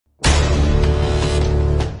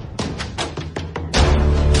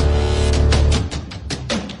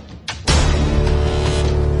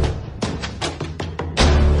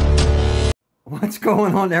What's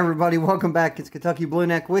going on, everybody? Welcome back. It's Kentucky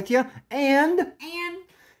Blueneck with you. And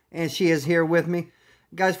she is here with me.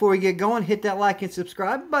 Guys, before we get going, hit that like and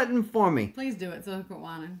subscribe button for me. Please do it so I quit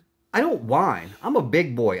whining. I don't whine. I'm a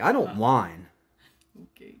big boy. I don't whine.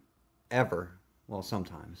 Okay. Ever. Well,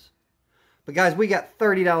 sometimes. But guys, we got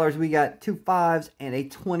 $30. We got 2 5s and a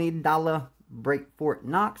 $20 break Fort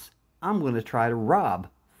Knox. I'm going to try to rob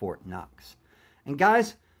Fort Knox. And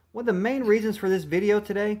guys, one of the main reasons for this video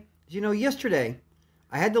today is, you know, yesterday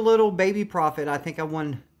I had the little baby profit. I think I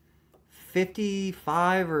won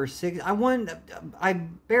 55 or 60. I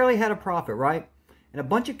barely had a profit, right? And a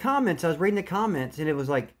bunch of comments, I was reading the comments, and it was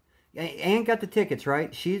like, Ann got the tickets,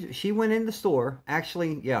 right? She went in the store.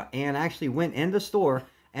 Actually, yeah, Ann actually went in the store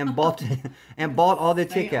and bought all the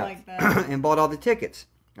tickets. And bought all the tickets,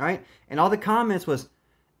 right? And all the comments was,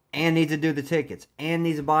 Ann needs to do the tickets. Ann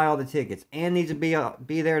needs to buy all the tickets. Ann needs to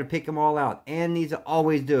be there to pick them all out. Ann needs to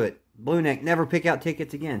always do it. Blueneck, never pick out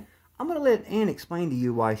tickets again. I'm going to let Ann explain to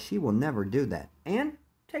you why she will never do that. Ann,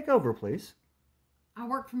 take over, please. I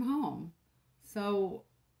work from home. So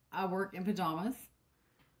I work in pajamas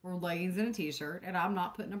or leggings and a t-shirt, and I'm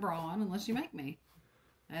not putting a bra on unless you make me.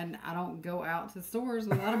 And I don't go out to stores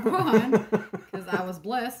without a bra on because I was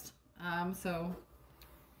blessed.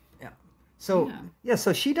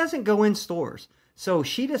 So she doesn't go in stores. So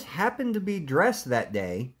she just happened to be dressed that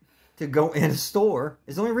day to go in a store.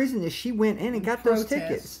 Is the only reason that she went in and got those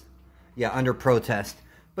tickets. Yeah, under protest.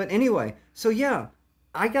 But anyway, so yeah,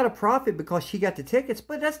 I got a profit because she got the tickets,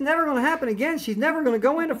 but that's never going to happen again. She's never going to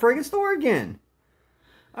go in a friggin' store again.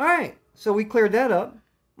 All right, so we cleared that up.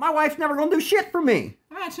 My wife's never going to do shit for me.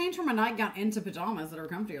 I changed from my nightgown into pajamas that are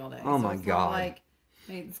comfy all day. Oh my God. Like,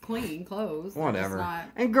 it's clean clothes. Whatever.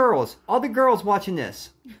 And girls, all the girls watching this,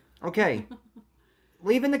 okay,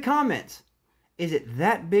 leave in the comments, is it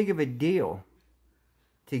that big of a deal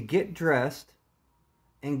to get dressed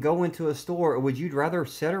and go into a store, or would you rather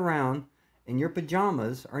sit around in your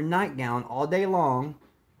pajamas or nightgown all day long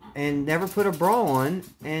and never put a bra on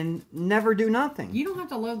and never do nothing? You don't have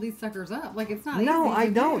to load these suckers up. Like, it's not No, easy I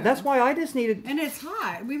don't. do. That's why I just needed... And it's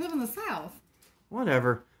hot. We live in the South.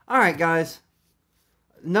 Whatever. All right, guys.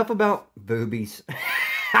 Enough about boobies.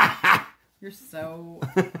 You're so...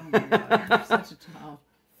 Oh my God. You're such a child.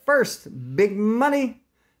 First, big money.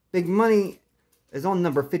 Big money is on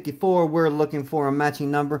number 54. We're looking for a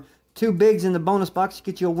matching number. 2 bigs in the bonus box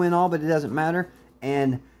get you a win all, but it doesn't matter.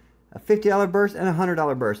 And a $50 burst and a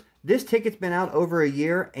 $100 burst. This ticket's been out over a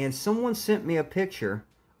year, and someone sent me a picture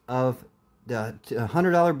of the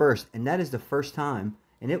 $100 burst, and that is the first time.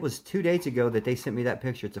 And it was 2 days ago that they sent me that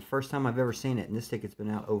picture. It's the first time I've ever seen it, and this ticket's been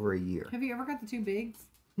out over a year. Have you ever got the 2 bigs?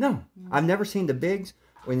 No, I've never seen the bigs.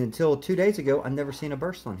 And until 2 days ago, I've never seen a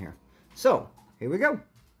burst on here. So, here we go.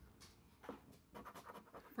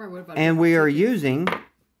 And we are using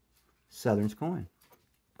Southern's coin.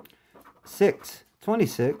 6,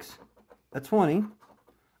 26, a 20,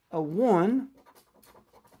 a 1,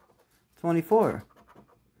 24,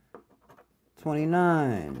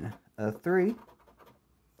 29, a 3,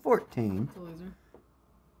 14. It's a loser.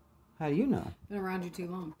 How do you know? Been around you too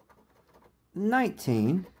long.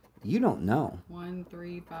 19. You don't know. 1,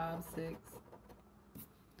 3, 5, 6.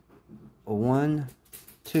 1,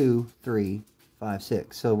 2, 3, 5,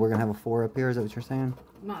 6. So we're gonna have a 4 up here. Is that what you're saying?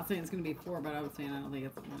 I'm not saying it's gonna be 4, but I was saying I don't think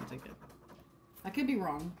it's one ticket. I could be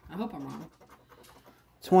wrong. I hope I'm wrong.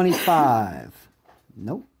 25.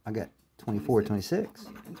 Nope. I got 24, 26.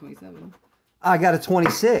 And 27. I got a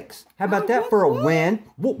 26. How about that for a win?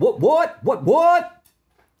 What?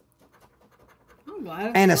 I'm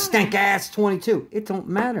glad. And a stank ass 22. It don't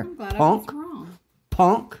matter. I'm glad Punk. I was wrong.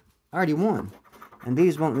 Punk. I already won. And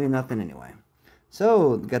these won't mean nothing anyway.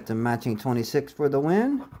 So, got the matching 26 for the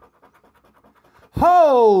win.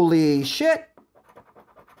 Holy shit.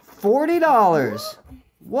 $40.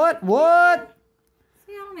 What?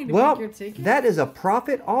 See, I don't need to pick your ticket. That is a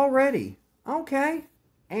profit already. Okay.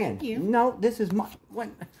 And Thank you. No, this is mine.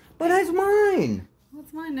 But that's mine.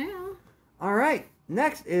 What's mine now? All right.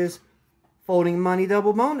 Next is folding money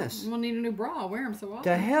double bonus. I'm gonna need a new bra. I wear them so often.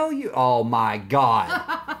 The hell you... Oh, my God.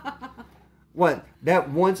 What? That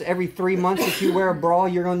once every 3 months that you wear a bra,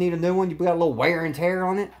 you're going to need a new one? You got a little wear and tear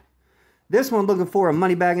on it? This one looking for a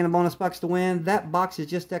money bag in a bonus box to win. That box is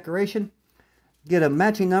just decoration. Get a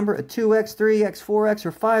matching number, a 2X, 3X, 4X,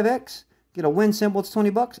 or 5X. Get a win symbol, it's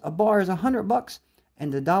 $20. A bar is $100.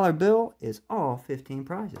 And the dollar bill is all 15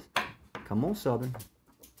 prizes. Come on, Southern.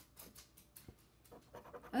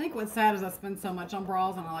 I think what's sad is I spend so much on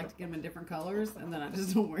bras and I like to get them in different colors and then I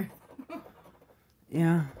just don't wear them.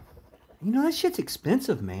 Yeah. You know, that shit's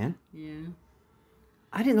expensive, man. Yeah.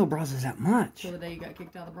 I didn't know bras was that much. Till the day you got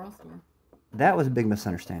kicked out of the bra store. That was a big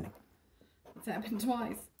misunderstanding. It's happened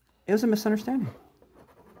twice. It was a misunderstanding.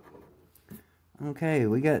 Okay,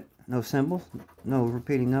 we got no symbols, no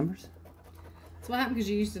repeating numbers. So what happened? Because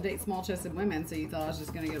you used to date small-chested women, so you thought I was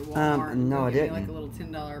just going to go to Walmart and no, I get didn't. me like a little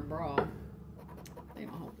 $10 bra. They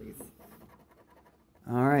don't hold these.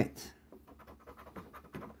 All right.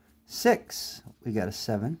 6. We got a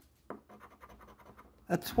 7.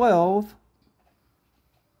 A 12.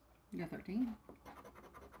 You got 13.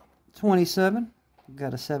 27. We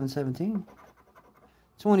got a 717.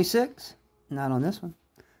 26. Not on this one.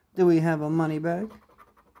 Do we have a money bag?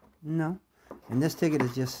 No. And this ticket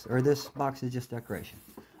is just, or this box is just decoration.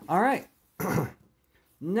 All right.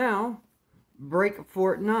 Now, break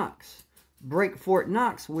Fort Knox. Break Fort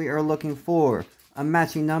Knox, we are looking for a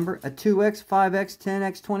matching number, a 2X, 5X,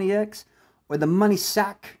 10X, 20X, or the money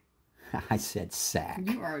sack. I said sack.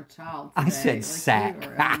 You are a child today. I said like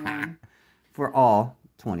sack. For all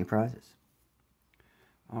 20 prizes.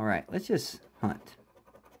 All right, let's just hunt.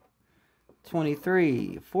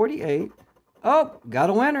 23, 48. Oh, got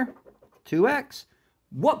a winner. 2X.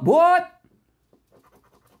 What?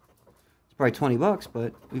 It's probably 20 bucks,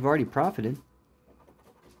 but we've already profited.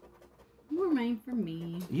 You were made for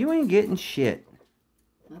me. You ain't getting shit.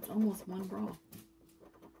 That's almost one bra.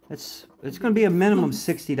 It's going to be a minimum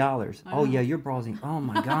 $60. Oh, yeah, you're browsing. Oh,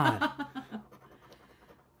 my God.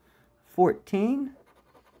 14.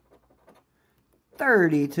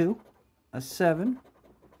 32. A 7.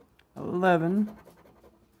 11.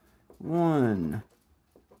 1.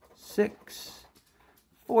 6.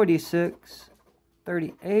 46.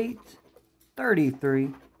 38.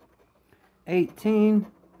 33. 18.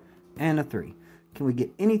 And a 3. Can we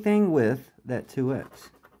get anything with that 2X?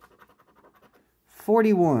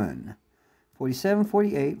 41, 47,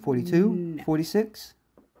 48, 42, no. 46.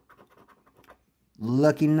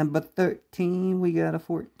 Lucky number 13, we got a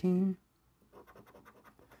 14.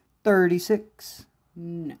 36.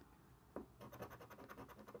 No.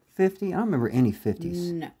 50, I don't remember any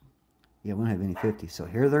 50s. No. Yeah, we don't have any 50s, so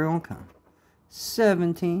here they're going to come.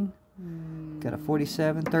 17. Got a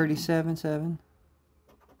 47, 37, 7.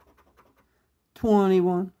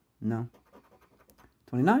 21. No.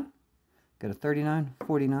 29. Got a 39,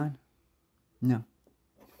 49. No.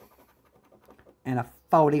 And a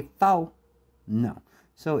 44. No.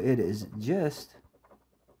 So it is just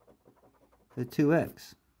the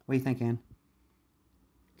 2X. What do you think, Ann?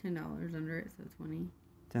 $10 under it, so 20.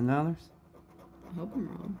 $10? I hope I'm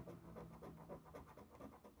wrong.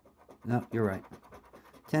 No, you're right.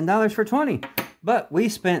 $10 for 20. But we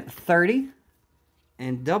spent 30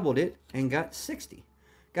 and doubled it and got 60.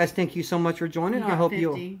 Guys, thank you so much for joining. I hope 50.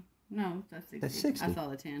 you. No, that's 60. That's 60. I saw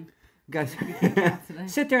the 10. Guys,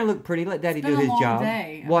 sit there and look pretty. Let Daddy do his job.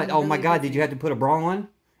 Day. What? Oh my God! busy. Did you have to put a bra on,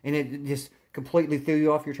 and it just completely threw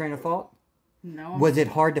you off your train of thought? No. Was it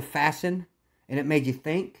hard to fasten, and it made you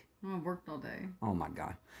think? I worked all day. Oh my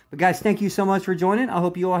God! But guys, thank you so much for joining. I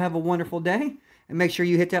hope you all have a wonderful day, and make sure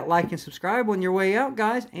you hit that like and subscribe on your way out,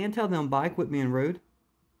 guys. And tell them bye. Quit being rude.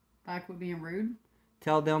 Bye. Quit being rude.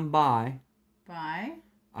 Tell them bye. Bye.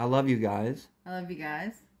 I love you guys. I love you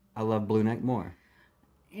guys. I love Blueneck more.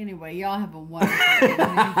 Anyway, y'all have a wonderful day.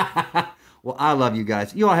 Well, I love you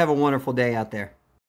guys. You all have a wonderful day out there.